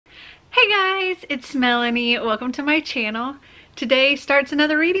Hey guys, it's Melanie. Welcome to my channel. Today starts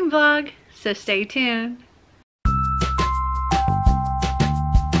another reading vlog, so stay tuned.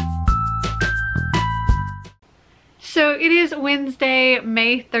 So it is Wednesday,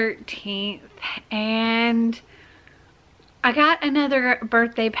 May 13th, and I got another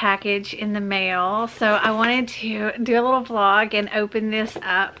birthday package in the mail, so I wanted to do a little vlog and open this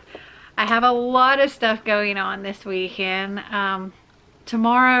up. I have a lot of stuff going on this weekend.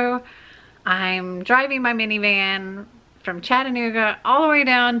 Tomorrow I'm driving my minivan from Chattanooga all the way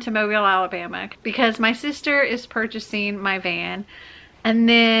down to Mobile, Alabama, because my sister is purchasing my van. And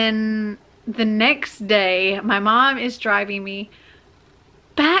then the next day, my mom is driving me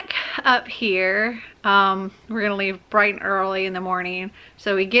back up here. We're gonna leave bright and early in the morning,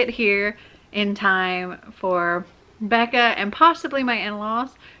 so we get here in time for Becca and possibly my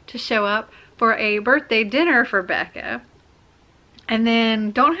in-laws to show up for a birthday dinner for Becca. And then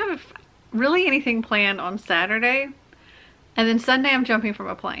don't have really anything planned on Saturday. And then Sunday I'm jumping from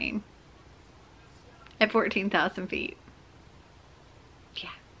a plane at 14,000 feet. Yeah,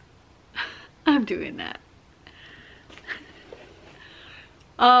 I'm doing that.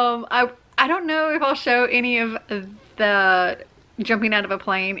 I don't know if I'll show any of the jumping out of a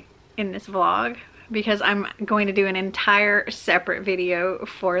plane in this vlog, because I'm going to do an entire separate video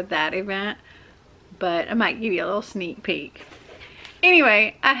for that event, but I might give you a little sneak peek.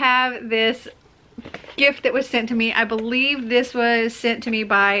 Anyway, I have this gift that was sent to me. I believe this was sent to me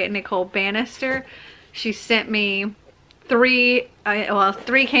by Nicole Bannister. She sent me three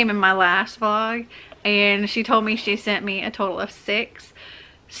came in my last vlog, and she told me she sent me a total of 6.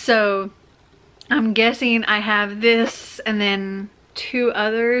 So I'm guessing I have this and then 2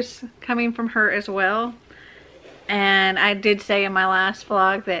 others coming from her as well. And I did say in my last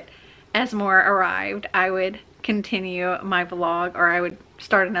vlog that as more arrived, I would continue my vlog, or I would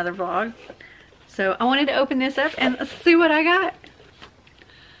start another vlog. So I wanted to open this up and see what I got.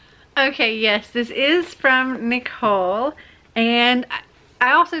 Okay, yes, this is from Nicole, and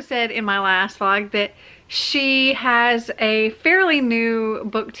I also said in my last vlog that she has a fairly new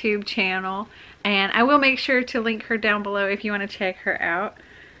booktube channel, and I will make sure to link her down below if you want to check her out.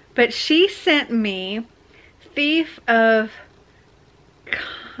 But she sent me Thief of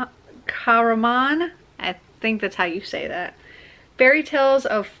Karaman, I think that's how you say that, Fairy Tales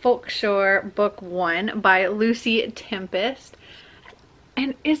of Folkshore Book 1 by Lucy Tempest.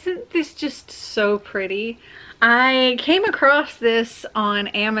 And isn't this just so pretty? I came across this on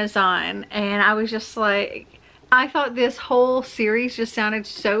Amazon and I was just like, I thought this whole series just sounded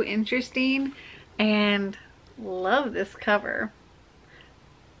so interesting, and love this cover.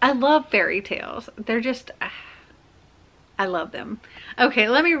 I love fairy tales. They're just, I love them. Okay,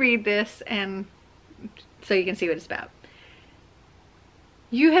 let me read this and so you can see what it's about.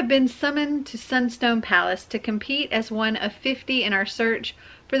 You have been summoned to Sunstone Palace to compete as one of 50 in our search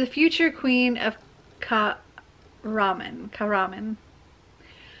for the future Queen of Karaman.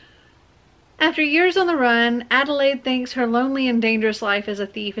 After years on the run, Adelaide thinks her lonely and dangerous life as a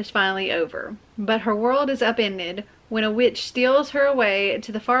thief is finally over. But her world is upended when a witch steals her away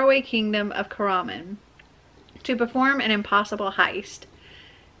to the faraway kingdom of Karaman to perform an impossible heist.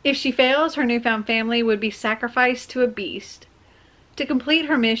 If she fails, her newfound family would be sacrificed to a beast. To complete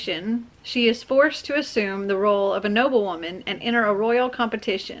her mission, she is forced to assume the role of a noblewoman and enter a royal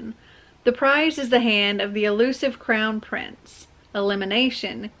competition. The prize is the hand of the elusive crown prince.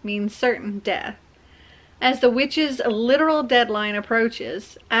 Elimination means certain death. As the witch's literal deadline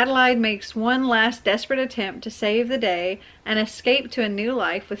approaches, Adelaide makes one last desperate attempt to save the day and escape to a new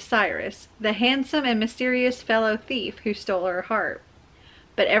life with Cyrus, the handsome and mysterious fellow thief who stole her heart.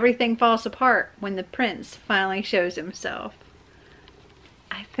 But everything falls apart when the prince finally shows himself.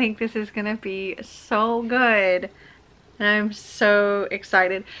 I think this is gonna be so good, and I'm so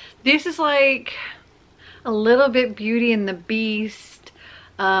excited. This is like a little bit Beauty and the Beast,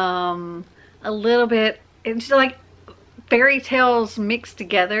 a little bit, it's like fairy tales mixed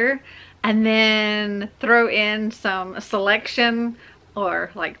together, and then throw in some selection or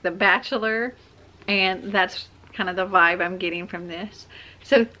like The Bachelor, and that's kind of the vibe I'm getting from this.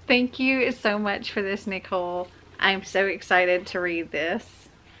 So thank you so much for this, Nicole. I'm so excited to read this.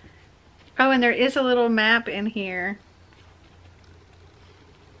 Oh, and there is a little map in here.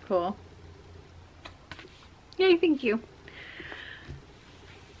 Cool. Yay, thank you.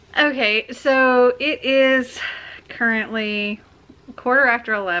 Okay, so it is currently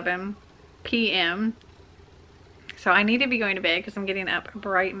 11:15 p.m. So I need to be going to bed because I'm getting up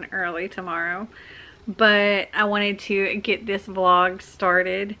bright and early tomorrow. But I wanted to get this vlog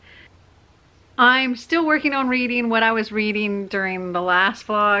started. I'm still working on reading what I was reading during the last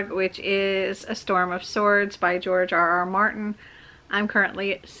vlog, which is A Storm of Swords by George R.R. Martin. I'm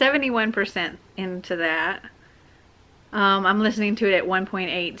currently 71% into that. I'm listening to it at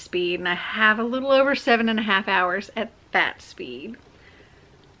 1.8 speed, and I have a little over 7.5 hours at that speed.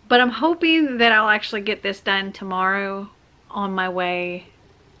 But I'm hoping that I'll actually get this done tomorrow on my way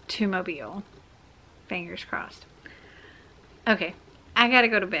to Mobile. Fingers crossed. Okay, I gotta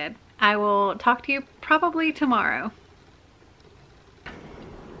go to bed. I will talk to you probably tomorrow.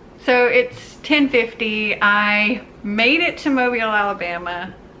 So it's 10:50. I made it to Mobile,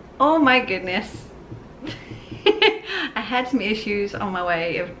 Alabama. Oh my goodness. I had some issues on my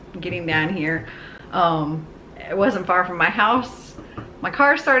way of getting down here. It wasn't far from my house. My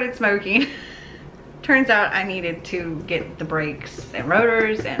car started smoking. Turns out I needed to get the brakes and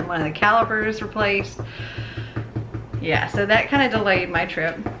rotors and one of the calipers replaced. Yeah, so that kind of delayed my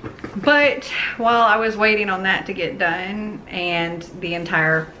trip. But while I was waiting on that to get done and the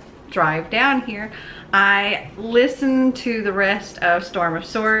entire drive down here, I listened to the rest of Storm of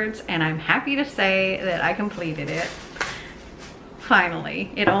Swords, and I'm happy to say that I completed it.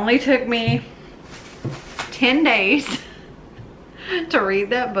 Finally. It only took me 10 days to read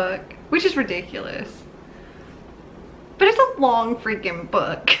that book, which is ridiculous. But it's a long freaking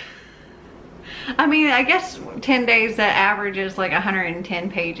book. I mean, I guess 10 days that averages like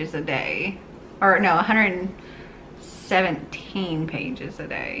 110 pages a day. Or no, 117 pages a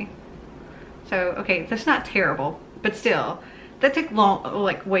day. So, okay, that's not terrible, but still, that took long,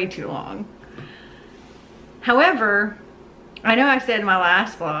 like way too long. However, I know I said in my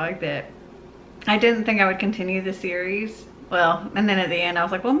last vlog that I didn't think I would continue the series. Well, and then at the end I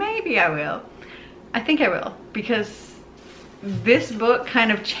was like, well, maybe I will. I think I will, because this book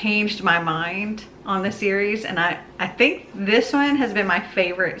kind of changed my mind on the series, and I think this one has been my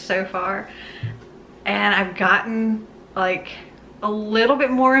favorite so far. And I've gotten like a little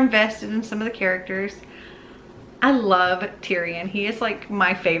bit more invested in some of the characters. I love Tyrion. He is like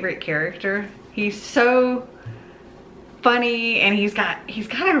my favorite character. He's so funny, and he's got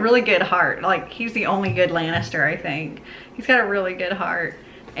a really good heart. Like, he's the only good Lannister, I think. He's got a really good heart.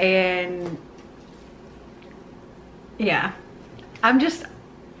 And yeah, I'm just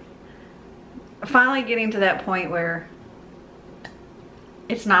finally getting to that point where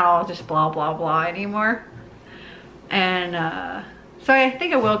it's not all just blah blah blah anymore. And so I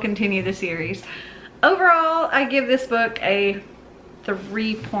think I will continue the series. Overall, I give this book a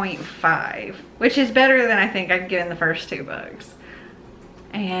 3.5, which is better than I think I've given the first two books.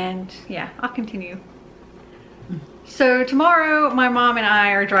 And yeah, I'll continue. So tomorrow, my mom and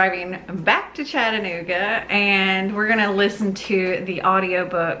I are driving back to Chattanooga, and we're gonna listen to the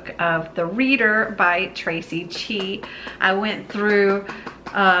audiobook of The Reader by Tracy Chee. I went through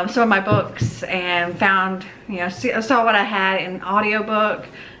some of my books and found, you know, saw what I had in audiobook,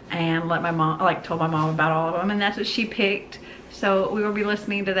 and let my mom, like, told my mom about all of them, and that's what she picked. So we will be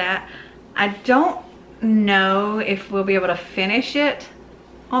listening to that. I don't know if we'll be able to finish it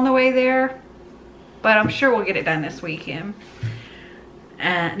on the way there, but I'm sure we'll get it done this weekend.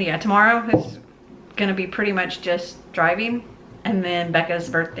 And yeah, tomorrow is gonna be pretty much just driving, and then Becca's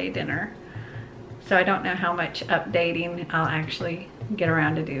birthday dinner. So I don't know how much updating I'll actually get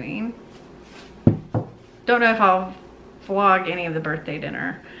around to doing. Don't know if I'll vlog any of the birthday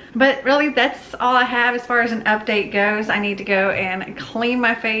dinner. But really, that's all I have as far as an update goes. I need to go and clean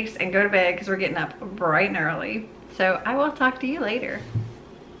my face and go to bed because we're getting up bright and early. So I will talk to you later.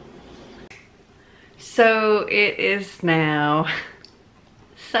 So it is now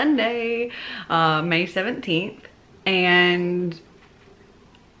Sunday, May 17th, and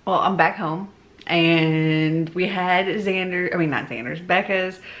well, I'm back home, and we had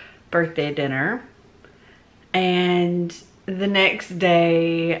Becca's birthday dinner, and the next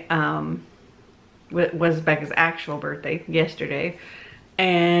day was Becca's actual birthday, yesterday,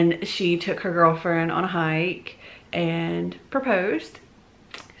 and she took her girlfriend on a hike and proposed.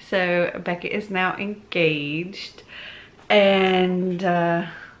 So Becca is now engaged, and I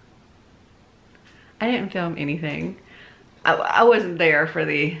didn't film anything. I wasn't there for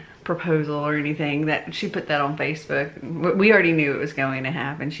the proposal or anything. That she put that on Facebook. We already knew it was going to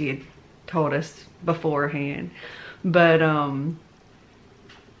happen. She had told us beforehand. But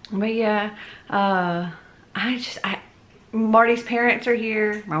yeah, Marty's parents are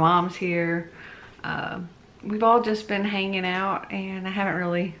here. My mom's here. We've all just been hanging out, and I haven't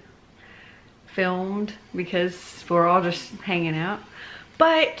really filmed because we're all just hanging out.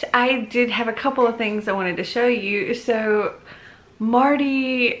 But I did have a couple of things I wanted to show you. So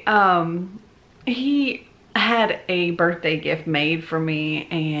Marty, he I had a birthday gift made for me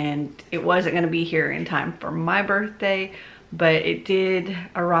and it wasn't going to be here in time for my birthday, but it did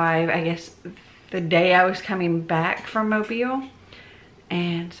arrive, I guess, the day I was coming back from Mobile.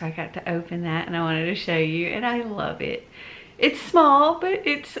 And so I got to open that and I wanted to show you, and I love it. It's small, but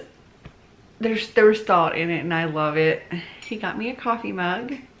there was thought in it and I love it. He got me a coffee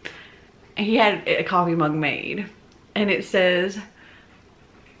mug. He had a coffee mug made and it says,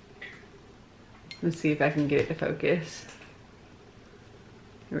 let's see if I can get it to focus.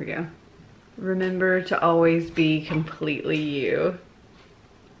 Here we go. Remember to always be completely you.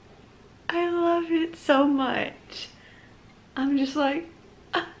 I love it so much. I'm just like,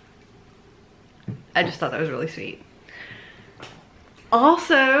 ah. I just thought that was really sweet.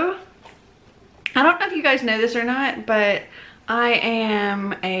 Also, I don't know if you guys know this or not, but I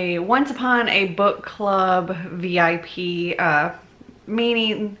am a Once Upon a Book Club VIP,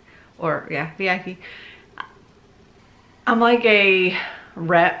 meaning, or yeah, VIP. I'm like a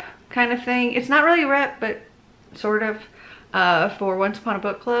rep kind of thing. It's not really a rep, but sort of, for Once Upon a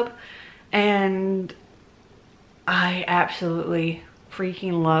Book Club. And I absolutely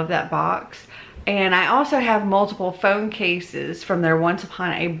freaking love that box. And I also have multiple phone cases from their Once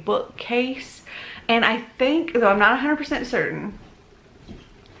Upon a Book case. And I think, though I'm not 100% certain,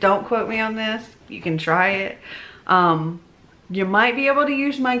 don't quote me on this, you can try it. You might be able to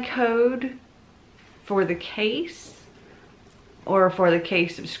use my code for the case or for the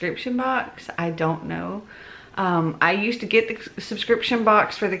case subscription box. I don't know. I used to get the subscription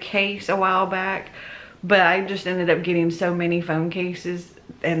box for the case a while back, but I just ended up getting so many phone cases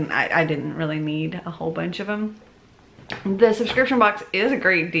and I didn't really need a whole bunch of them. The subscription box is a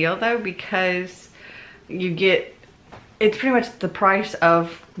great deal though, because you get, it's pretty much the price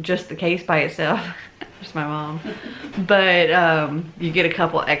of just the case by itself. Just my mom. But you get a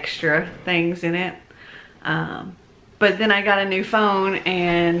couple extra things in it. But then I got a new phone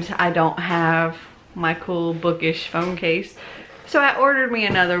and I don't have my cool bookish phone case. So I ordered me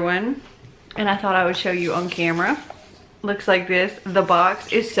another one and I thought I would show you on camera. Looks like this. The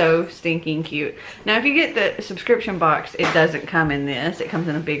box is so stinking cute. Now if you get the subscription box, it doesn't come in this. It comes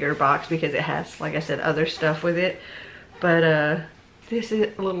in a bigger box because it has, like I said, other stuff with it. But this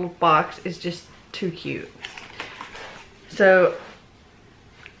little box is just too cute. So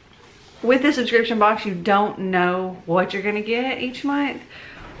with the subscription box, you don't know what you're gonna get each month.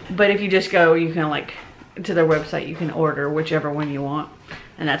 But if you just go, you can like to their website, you can order whichever one you want.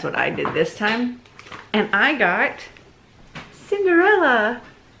 And that's what I did this time. And I got Cinderella.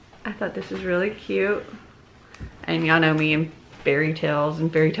 I thought this was really cute. And y'all know me in fairy tales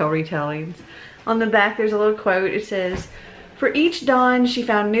and fairy tale retellings. On the back there's a little quote. It says, "For each dawn she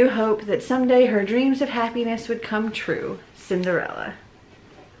found new hope that someday her dreams of happiness would come true. Cinderella."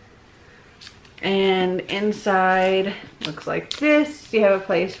 And inside looks like this. You have a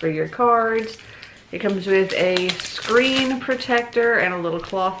place for your cards. It comes with a screen protector and a little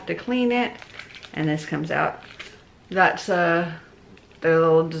cloth to clean it. And this comes out. That's their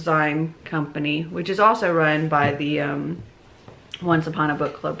little design company, which is also run by the Once Upon a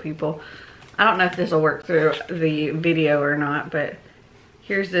Book Club people. I don't know if this will work through the video or not, but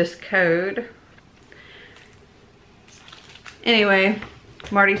here's this code. Anyway,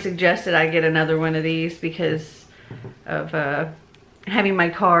 Marty suggested I get another one of these because of having my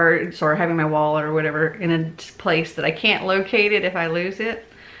cards or having my wallet or whatever in a place that I can't locate it if I lose it.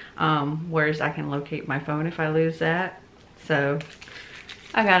 Whereas I can locate my phone if I lose that. So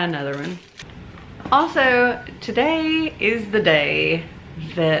I got another one. Also, today is the day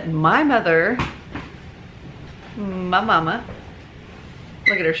that my mother, my mama,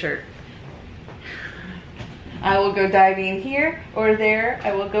 look at her shirt. I will go diving here or there.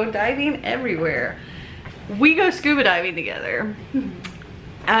 I will go diving everywhere. We go scuba diving together.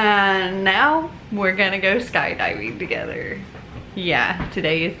 And now we're gonna go skydiving together. Yeah,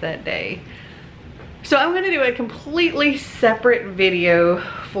 today is that day. So I'm gonna do a completely separate video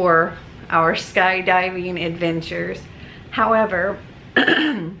for our skydiving adventures. However,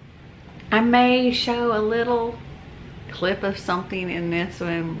 I may show a little clip of something in this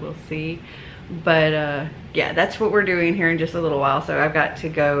one, we'll see. But yeah, that's what we're doing here in just a little while. So I've got to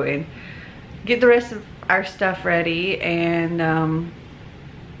go and get the rest of our stuff ready and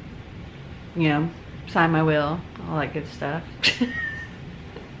you know, sign my will, all that good stuff.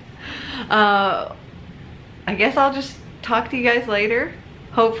 I guess I'll just talk to you guys later.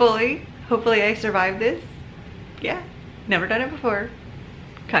 Hopefully I survive this. Yeah, never done it before.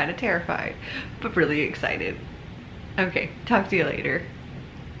 Kind of terrified, but really excited. Okay, talk to you later.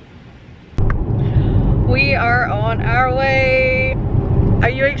 We are on our way. Are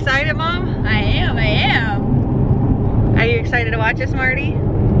you excited, Mom? I am. Are you excited to watch this, Marty?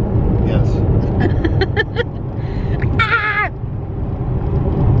 Yes. Ah!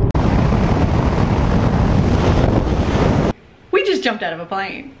 We just jumped out of a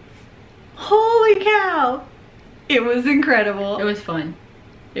plane. Holy cow! It was incredible. It was fun.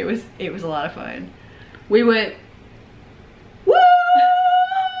 It was a lot of fun. We went, Woo!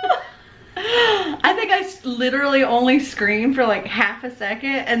 I think I literally only screamed for like half a second,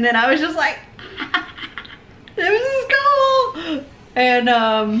 and then I was just like, this is cool.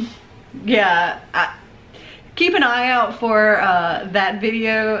 And yeah, keep an eye out for that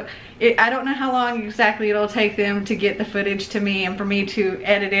video. I don't know how long exactly it'll take them to get the footage to me and for me to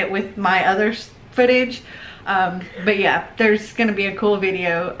edit it with my other footage. But yeah, there's gonna be a cool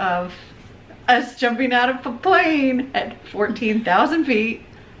video of us jumping out of a plane at 14,000 feet,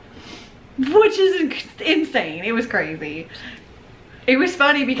 which is insane. It was crazy. It was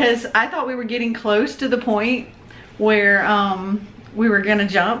funny because I thought we were getting close to the point where we were gonna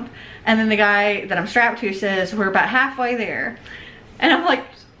jump, and then the guy that I'm strapped to says we're about halfway there, and I'm like,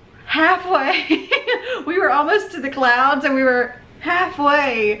 halfway? We were almost to the clouds and we were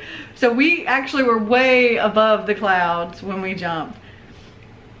halfway. So we actually were way above the clouds when we jumped.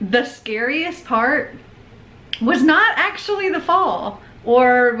 The scariest part was not actually the fall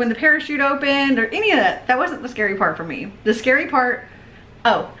or when the parachute opened or any of that. That wasn't the scary part for me. The scary part,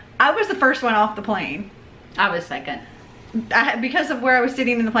 oh, I was the first one off the plane. I was second. Because of where I was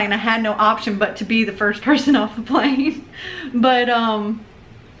sitting in the plane, I had no option but to be the first person off the plane. But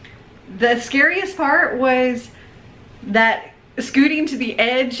the scariest part was that scooting to the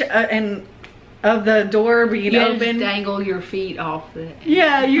edge of the door being open. Dangle your feet off the...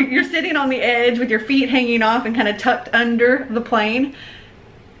 Yeah, you're sitting on the edge with your feet hanging off and kind of tucked under the plane.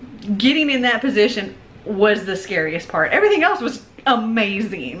 Getting in that position was the scariest part. Everything else was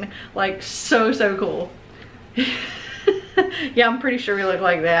amazing. Like, so cool. Yeah, I'm pretty sure we look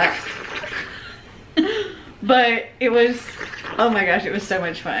like that. But it was, oh my gosh, it was so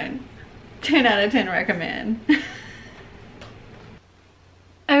much fun. 10 out of 10 recommend.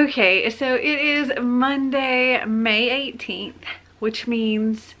 Okay, so it is Monday, May 18th, which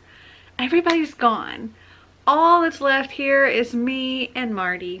means everybody's gone. All that's left here is me and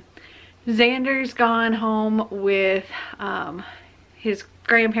Marty. Xander's gone home with his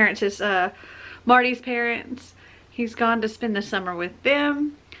grandparents, Marty's parents. He's gone to spend the summer with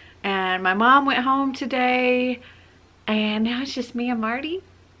them. And my mom went home today. And now it's just me and Marty.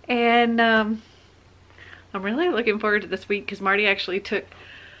 And I'm really looking forward to this week because Marty actually took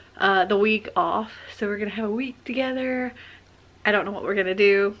the week off. So we're going to have a week together. I don't know what we're going to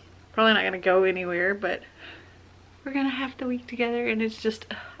do. Probably not going to go anywhere, but we're going to have the week together. And it's just,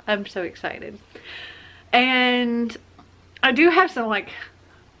 I'm so excited. And I do have some like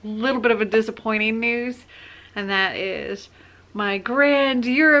little bit of a disappointing news. And that is my grand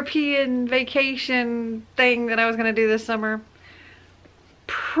European vacation thing that I was going to do this summer.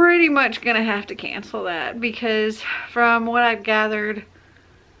 Pretty much gonna have to cancel that because from what I've gathered,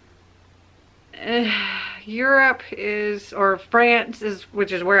 Europe is, or France is,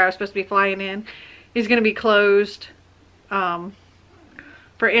 which is where I was supposed to be flying in, is gonna be closed for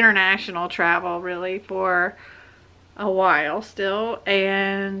international travel really for a while still,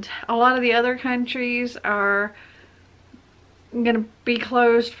 and a lot of the other countries are gonna be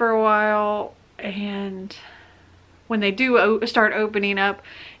closed for a while, and when they do start opening up,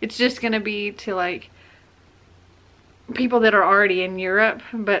 it's just gonna be to like people that are already in Europe,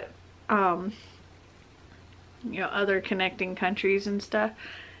 but you know, other connecting countries and stuff.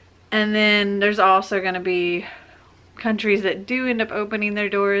 And then there's also gonna be countries that do end up opening their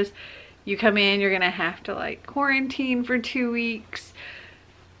doors. You come in, you're gonna have to like quarantine for 2 weeks.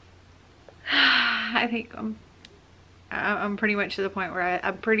 I think I'm pretty much to the point where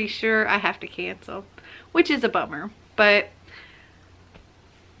I'm pretty sure I have to cancel, which is a bummer, but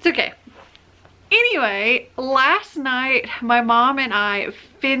it's okay. Anyway, last night my mom and I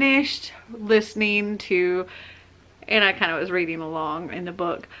finished listening to, and I kind of was reading along in the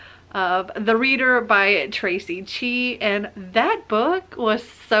book of The Reader by Tracy Chee, and that book was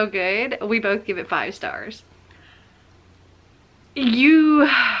so good. We both give it 5 stars. I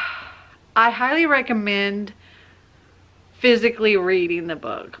highly recommend physically reading the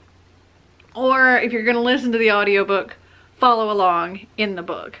book, or if you're going to listen to the audiobook, follow along in the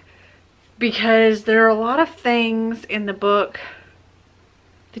book, because there are a lot of things in the book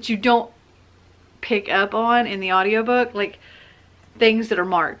that you don't pick up on in the audiobook, like things that are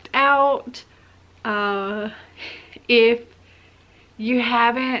marked out. If you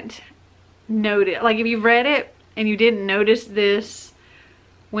haven't noticed, like if you've read it and you didn't notice this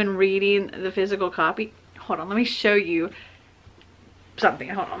when reading the physical copy. Hold on, let me show you something.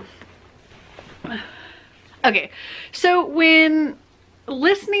 Hold on. Okay, so when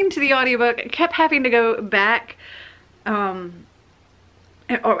listening to the audiobook, I kept having to go back, or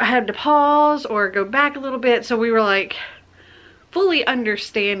I had to pause or go back a little bit, so we were like fully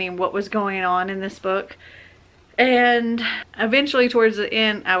understanding what was going on in this book. And eventually towards the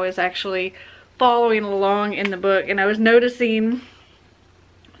end, I was actually following along in the book, and I was noticing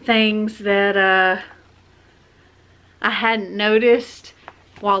things that I hadn't noticed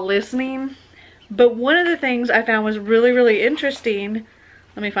while listening. But one of the things I found was really, really interesting.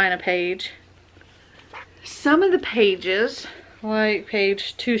 Let me find a page. Some of the pages, like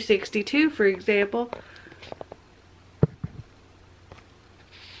page 262, for example.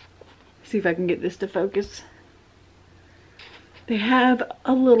 See if I can get this to focus. They have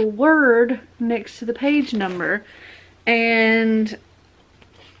a little word next to the page number. And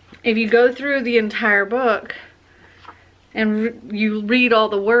if you go through the entire book and you read all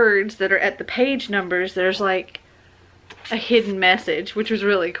the words that are at the page numbers, there's like a hidden message, which was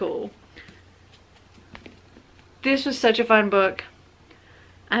really cool. This was such a fun book.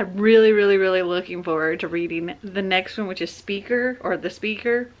 I'm really, really, really looking forward to reading the next one, which is Speaker, or The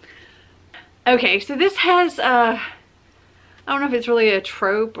Speaker. Okay, so this has, I don't know if it's really a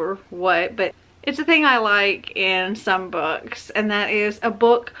trope or what, but it's a thing I like in some books, and that is a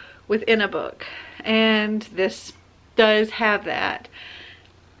book within a book. And this does have that,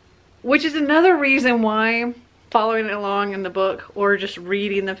 which is another reason why following along in the book or just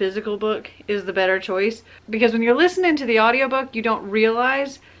reading the physical book is the better choice. Because when you're listening to the audiobook, you don't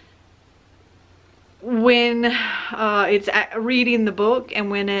realize when it's reading the book and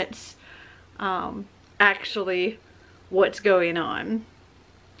when it's actually what's going on.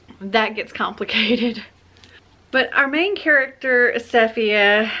 That gets complicated. But our main character,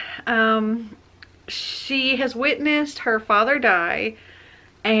 Sephia, she has witnessed her father die,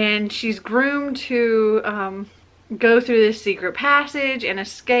 and she's groomed to go through this secret passage and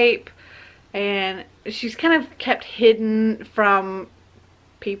escape, and she's kind of kept hidden from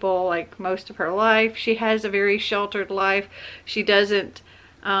people like most of her life. She has a very sheltered life. She doesn't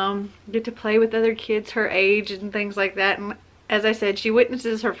get to play with other kids her age and things like that. And as I said, she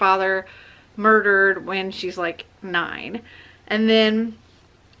witnesses her father murdered when she's like 9, and then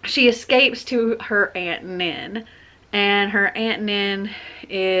she escapes to her Aunt Nin, and her Aunt Nin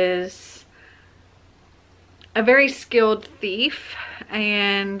is a very skilled thief,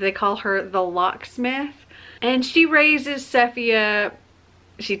 and they call her the locksmith. And she raises Sephia,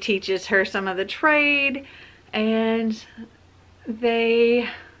 she teaches her some of the trade, and they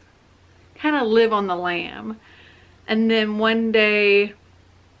kind of live on the lam. And then one day,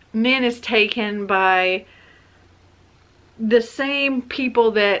 Nin is taken by the same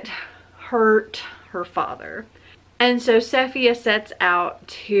people that hurt her father. And so Sephia sets out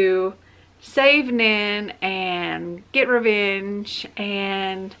to save Nin and get revenge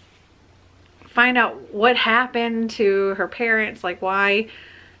and find out what happened to her parents, like why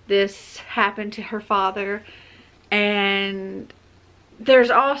this happened to her father. And there's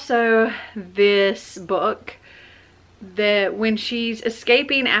also this book that when she's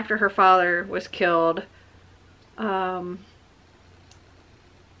escaping after her father was killed,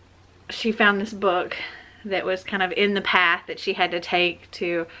 she found this book that was kind of in the path that she had to take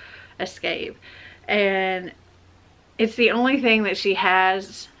to escape. And it's the only thing that she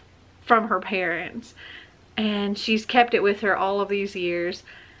has from her parents, and she's kept it with her all of these years.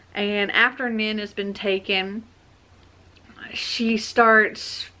 And after Nin has been taken, she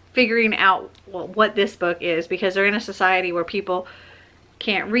starts figuring out, well, what this book is, because they're in a society where people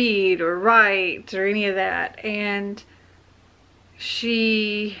can't read or write or any of that. And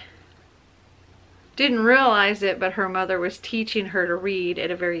she didn't realize it, but her mother was teaching her to read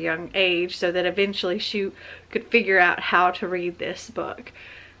at a very young age so that eventually she could figure out how to read this book.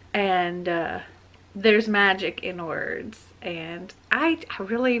 And there's magic in words, and I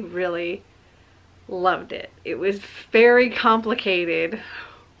really, really loved it. It was very complicated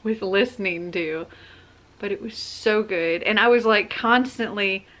with listening to, but it was so good. And I was like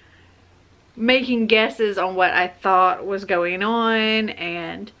constantly making guesses on what I thought was going on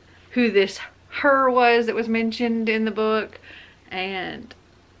and who this her was that was mentioned in the book. And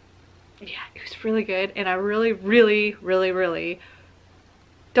yeah, it was really good. And I really, really, really, really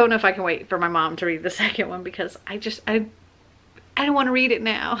don't know if I can wait for my mom to read the second one, because I don't want to read it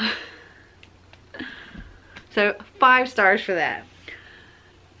now. So 5 stars for that.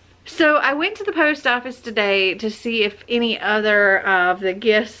 So I went to the post office today to see if any other of the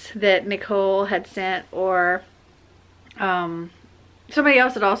gifts that Nicole had sent or somebody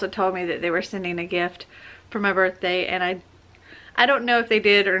else had also told me that they were sending a gift for my birthday, and I don't know if they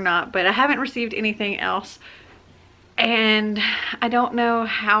did or not, but I haven't received anything else. And I don't know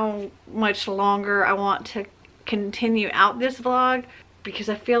how much longer I want to continue out this vlog, because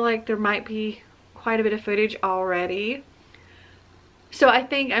I feel like there might be quite a bit of footage already. So I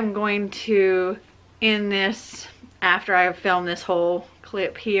think I'm going to end this after I film this whole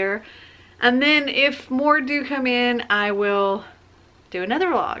clip here. And then if more do come in, I will do another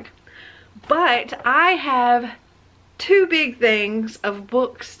vlog. But I have two big things of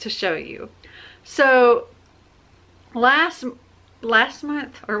books to show you. So last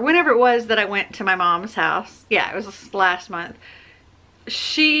month, or whenever it was that I went to my mom's house, yeah, it was last month,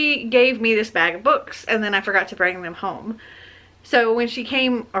 she gave me this bag of books, and then I forgot to bring them home. So when she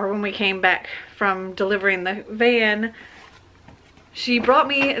came, or when we came back from delivering the van, she brought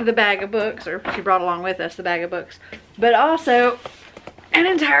me the bag of books, or she brought along with us the bag of books, but also an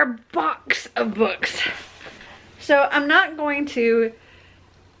entire box of books. So I'm not going to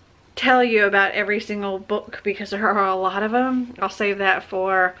tell you about every single book because there are a lot of them. I'll save that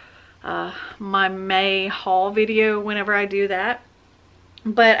for my May haul video whenever I do that.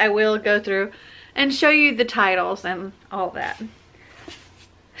 But I will go through and show you the titles and all that.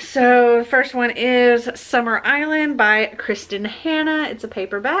 So the first one is Summer Island by Kristen Hanna. It's a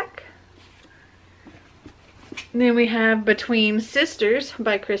paperback. And then we have Between Sisters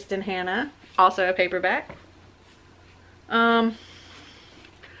by Kristen Hanna, also a paperback.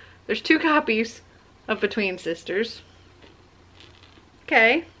 There's 2 copies of Between Sisters.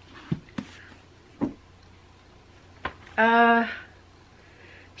 Okay.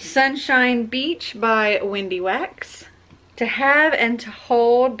 Sunshine Beach by Wendy Wax. To Have and to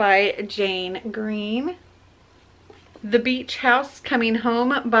Hold by Jane Green. The Beach House Coming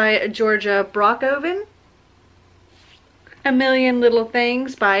Home by Georgia Brockoven. A Million Little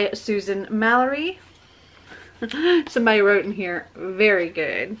Things by Susan Mallory. Somebody wrote in here, very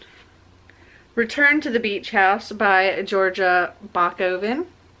good. Return to the Beach House by Georgia Brockoven.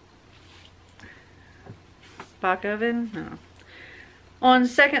 Brockoven? No. On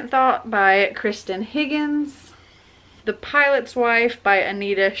Second Thought by Kristen Higgins. The Pilot's Wife by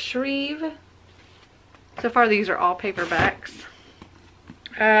Anita Shreve. So far these are all paperbacks.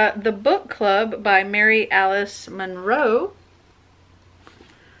 The Book Club by Mary Alice Monroe.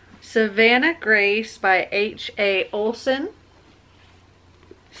 Savannah Grace by H.A. Olson.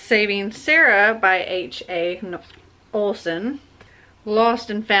 Saving Sarah by H.A. Olson. Lost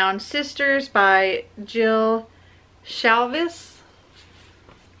and Found Sisters by Jill Shalvis.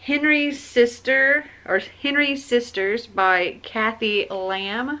 Henry's Sisters by Kathy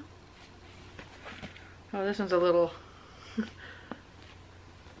Lamb. Oh, this one's a little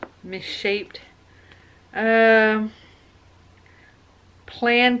misshaped.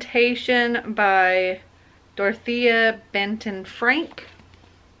 Plantation by Dorothea Benton Frank.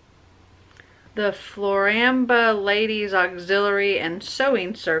 The Floramba Ladies Auxiliary and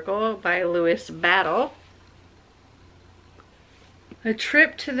Sewing Circle by Louis Battle. A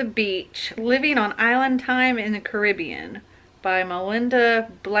Trip to the Beach, Living on Island Time in the Caribbean by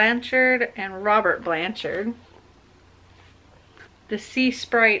Melinda Blanchard and Robert Blanchard. The Sea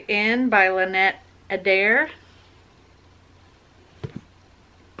Sprite Inn by Lynette Adair.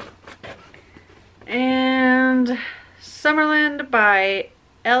 And Summerland by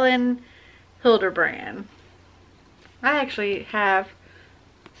Ellen Hildebrand. I actually have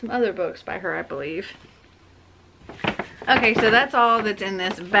some other books by her, I believe. Okay, so that's all that's in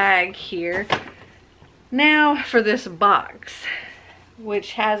this bag here. Now for this box,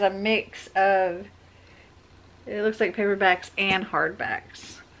 which has a mix of, it looks like paperbacks and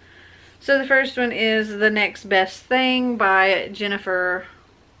hardbacks. So the first one is The Next Best Thing by Jennifer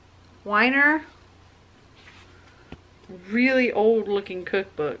Weiner. Really old looking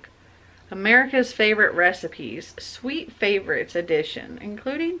cookbook. America's Favorite Recipes, Sweet Favorites edition,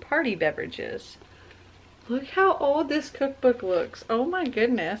 including party beverages. Look how old this cookbook looks. Oh my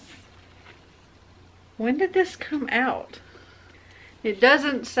goodness. When did this come out? It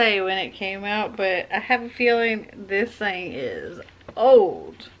doesn't say when it came out, but I have a feeling this thing is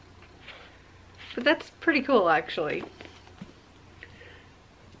old. But that's pretty cool, actually.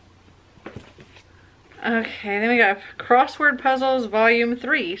 Okay, then we got Crossword Puzzles Volume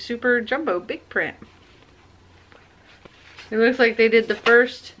 3, Super Jumbo Big Print. It looks like they did the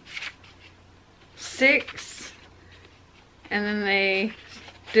first 6, and then they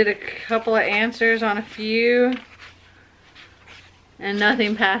did a couple of answers on a few, and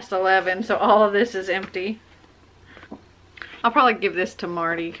nothing past 11, so all of this is empty. I'll probably give this to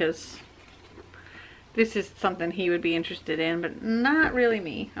Marty because this is something he would be interested in, but not really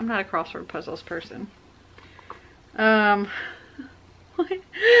me. I'm not a crossword puzzles person. I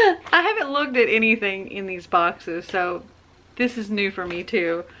haven't looked at anything in these boxes, so this is new for me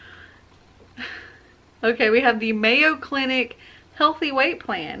too. Okay, we have the Mayo Clinic Healthy Weight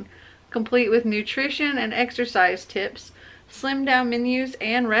Plan, complete with nutrition and exercise tips, slim down menus,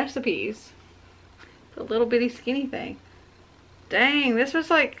 and recipes. It's a little bitty skinny thing. Dang, this was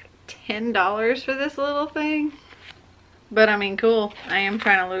like $10 for this little thing. But I mean, cool. I am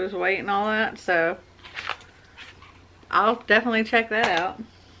trying to lose weight and all that, so I'll definitely check that out.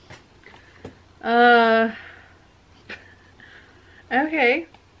 Okay,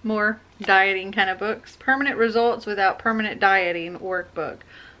 more dieting kind of books. Permanent Results Without Permanent Dieting workbook.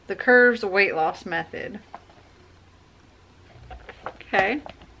 The Curves Weight Loss Method. Okay.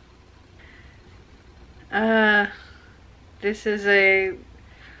 This is it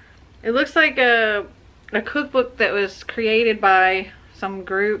looks like a cookbook that was created by some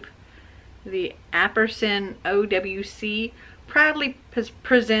group. The Apperson OWC proudly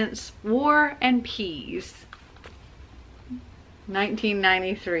presents War and Peas.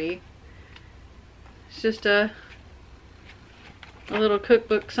 1993. It's just a little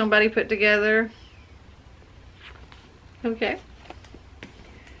cookbook somebody put together. Okay.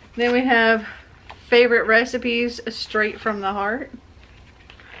 Then we have Favorite Recipes Straight from the Heart.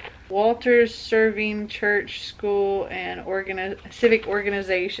 Walters Serving Church, School, and Civic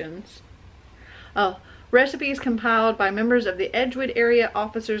Organizations. Oh, recipes compiled by members of the Edgewood Area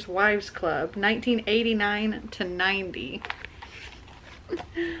Officers' Wives Club, 1989 to 90.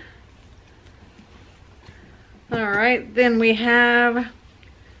 Alright, then we have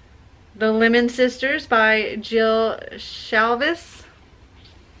The Lemon Sisters by Jill Shalvis.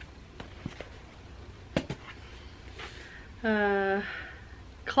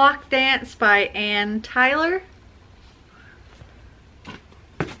 Clock Dance by Ann Tyler.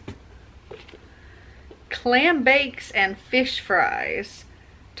 Clam Bakes and Fish Fries.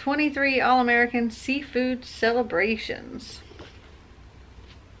 23 All-American Seafood Celebrations.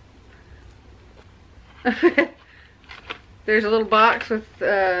 There's a little box with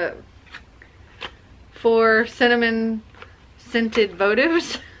 4 cinnamon scented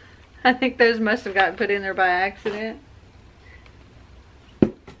votives. I think those must have gotten put in there by accident.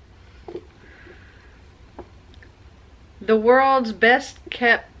 The World's Best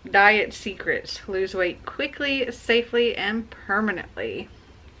Kept Diet Secrets. Lose weight quickly, safely, and permanently.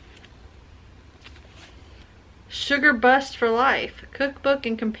 Sugar Bust for Life. Cookbook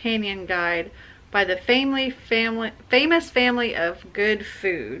and Companion Guide by the famous family of good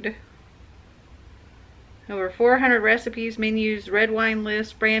food. Over 400 recipes, menus, red wine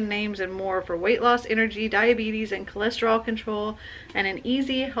lists, brand names, and more for weight loss, energy, diabetes, and cholesterol control, and an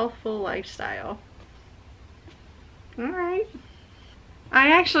easy, healthful lifestyle. Alright. I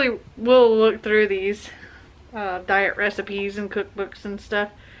actually will look through these diet recipes and cookbooks and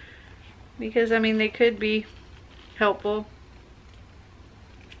stuff, because I mean they could be helpful.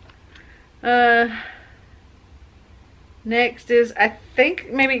 Next is, I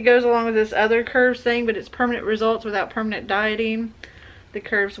think maybe it goes along with this other Curves thing, but it's Permanent Results Without Permanent Dieting. The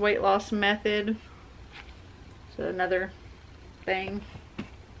Curves Weight Loss Method. So another thing.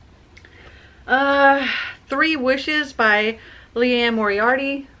 3 Wishes by Leanne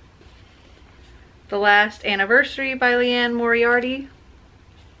Moriarty. The Last Anniversary by Leanne Moriarty.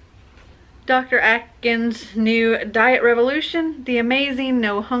 Dr. Atkins' New Diet Revolution, the amazing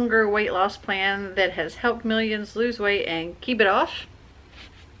no hunger weight loss plan that has helped millions lose weight and keep it off.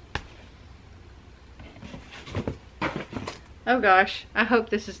 Oh gosh, I hope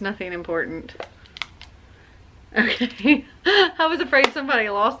this is nothing important. Okay, I was afraid somebody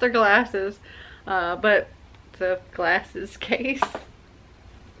lost their glasses, but the glasses case.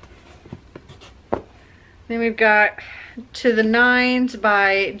 Then we've got To the Nines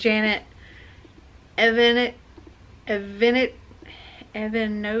by Janet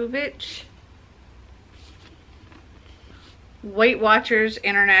Evanovich. Weight Watchers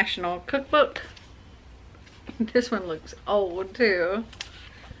International Cookbook. This one looks old too.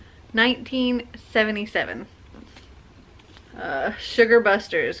 1977. Sugar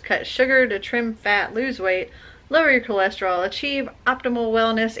Busters. Cut sugar to trim fat, lose weight, lower your cholesterol, achieve optimal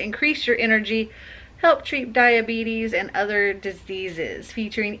wellness, increase your energy, help treat diabetes and other diseases.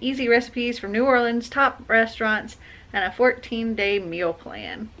 Featuring easy recipes from New Orleans top restaurants and a 14-day meal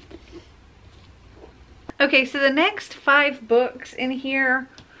plan. Okay, so the next 5 books in here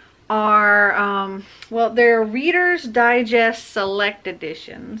are, well, they're Reader's Digest Select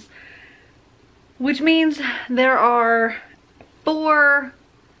Editions, which means there are 4,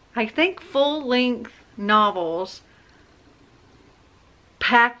 I think, full-length novels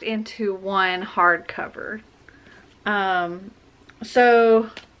packed into one hardcover. So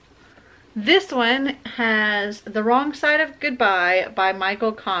this one has The Wrong Side of Goodbye by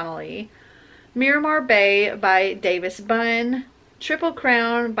Michael Connolly, Miramar Bay by Davis Bunn, Triple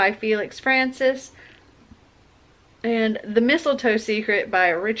Crown by Felix Francis, and The Mistletoe Secret by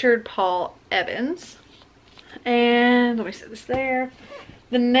Richard Paul Evans. And let me set this there.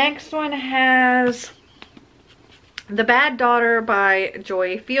 The next one has The Bad Daughter by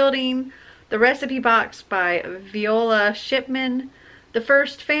Joy Fielding, The Recipe Box by Viola Shipman, The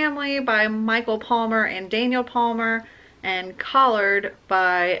First Family by Michael Palmer and Daniel Palmer, and Collard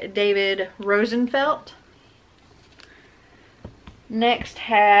by David Rosenfeld. Next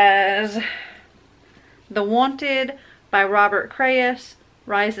has The Wanted by Robert Crais,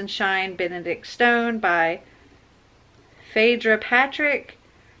 Rise and Shine Benedict Stone by Phaedra Patrick,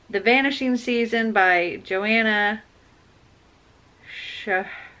 The Vanishing Season by Joanna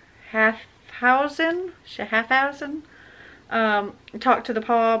Schaffhausen, Talk to the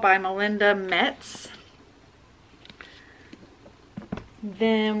Paw by Melinda Metz.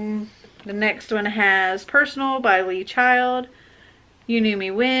 Then the next one has Personal by Lee Child, You Knew Me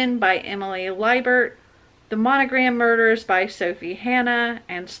When by Emily Liebert, The Monogram Murders by Sophie Hannah,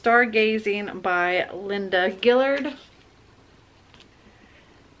 and Stargazing by Linda Gillard.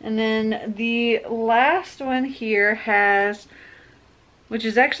 And then the last one here has, which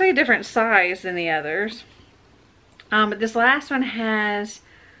is actually a different size than the others, but this last one has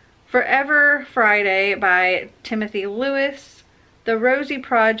Forever Friday by Timothy Lewis, The Rosie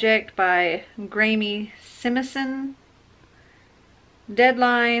Project by Graeme Simison,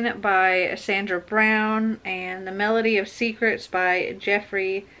 Deadline by Sandra Brown, and The Melody of Secrets by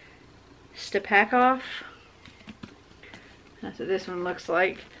Jeffrey Stepakoff. That's what this one looks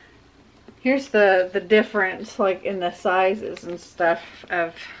like. Here's the difference, like, in the sizes and stuff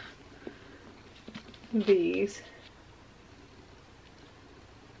of these.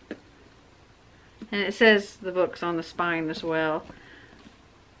 And it says the book's on the spine as well.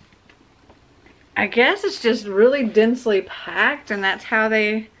 I guess it's just really densely packed, and that's how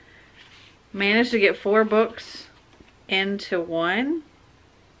they managed to get 4 books into one.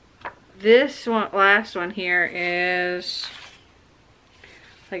 This one, last one here, is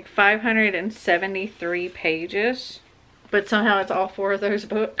like 573 pages, but somehow it's all 4 of those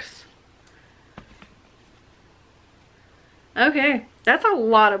books. Okay, that's a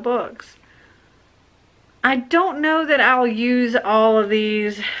lot of books. I don't know that I'll use all of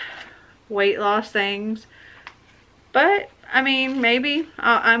these weight loss things, but I mean, maybe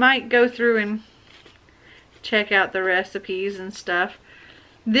I might go through and check out the recipes and stuff.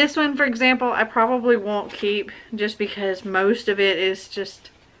 This one, for example, I probably won't keep, just because most of it is just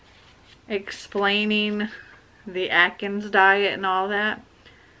explaining the Atkins diet and all that,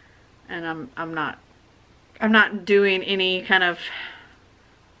 and I'm not doing any kind of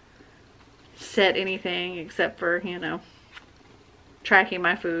set anything except for, you know, tracking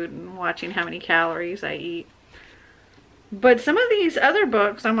my food and watching how many calories I eat. But some of these other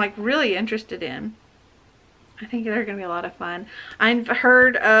books I'm like really interested in. I think they're gonna be a lot of fun. I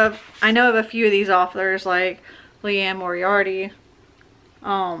know of a few of these authors, like Leanne Moriarty.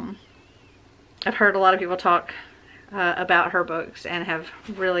 I've heard a lot of people talk about her books and have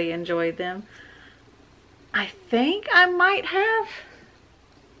really enjoyed them. I think I might have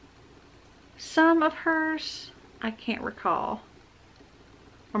some of hers. I can't recall.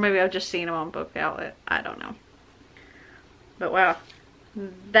 Or maybe I've just seen them on Book Outlet. I don't know. But wow,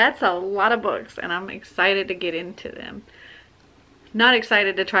 that's a lot of books, and I'm excited to get into them. Not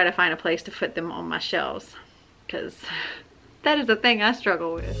excited to try to find a place to put them on my shelves, because that is a thing I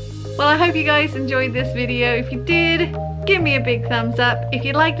struggle with. Well, I hope you guys enjoyed this video. If you did, give me a big thumbs up. If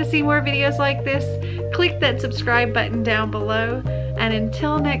you'd like to see more videos like this, click that subscribe button down below. And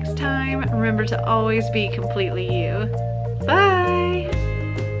until next time, remember to always be completely you. Bye!